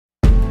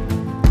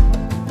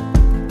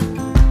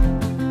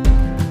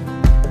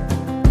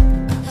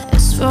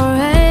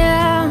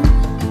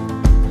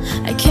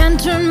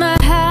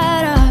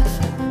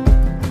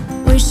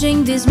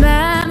think these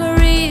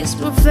memories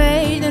will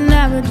fade and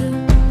never do.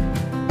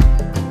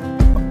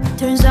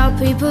 Turns out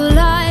people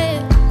lie.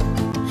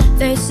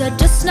 They said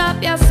just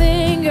snap your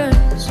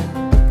fingers,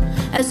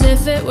 as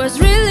if it was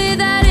really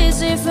that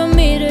easy for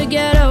me to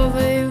get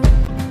over you.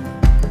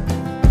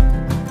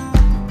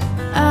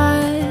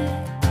 I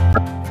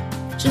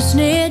just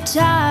need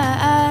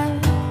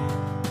time.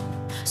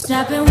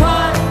 Snapping 1, 2,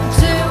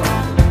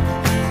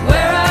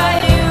 where are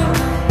you?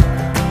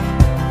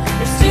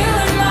 You're still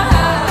in my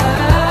heart.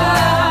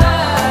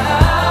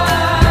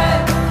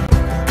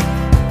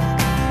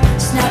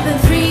 Snapping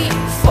 3,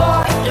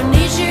 4, don't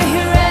need you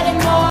here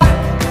anymore.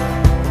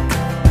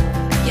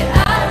 Get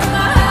out of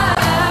my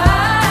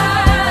heart,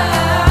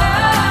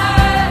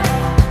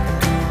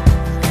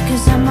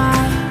 'cause I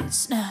might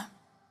snap.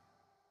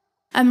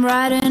 I'm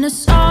writing a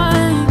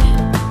song,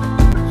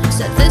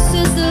 said this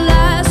is the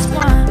last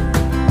one.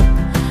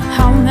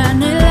 How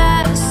many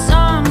last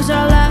songs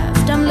are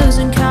left? I'm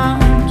losing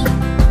count.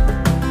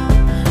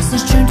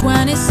 Since June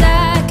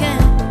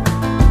 22nd,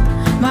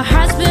 my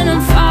heart's been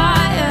on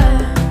fire.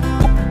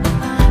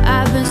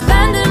 I've been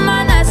spending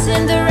my nights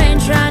in the rain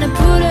trying to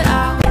put it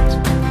out.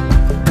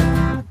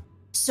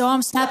 So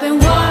I'm snapping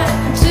 1,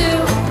 2,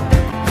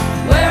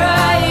 where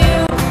are you?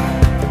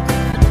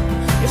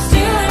 You're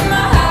still in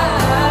my heart.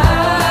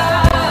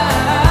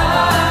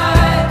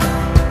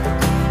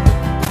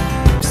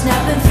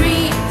 Snapping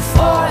 3,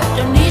 4,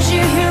 don't need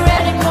you here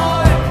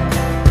anymore.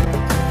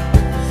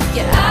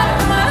 Get out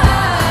of my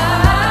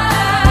heart,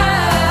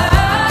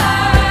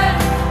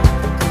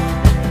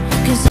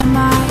 'cause I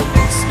might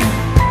snap.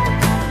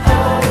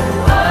 Oh,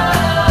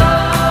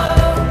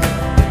 oh,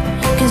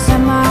 'cause I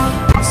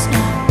might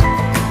snap.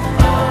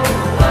 Oh,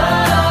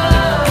 oh.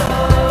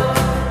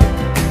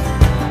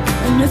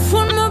 And if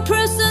one more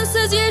person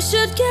says you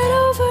should get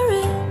over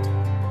it,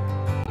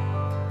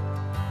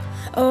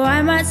 oh,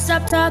 I might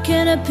stop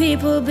talking to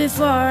people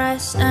before I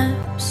snap,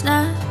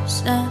 snap,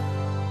 snap.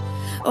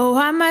 Oh,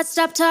 I might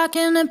stop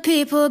talking to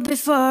people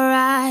before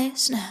I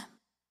snap.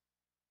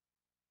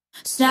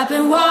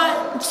 Snapping 1,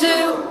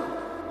 2,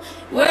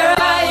 where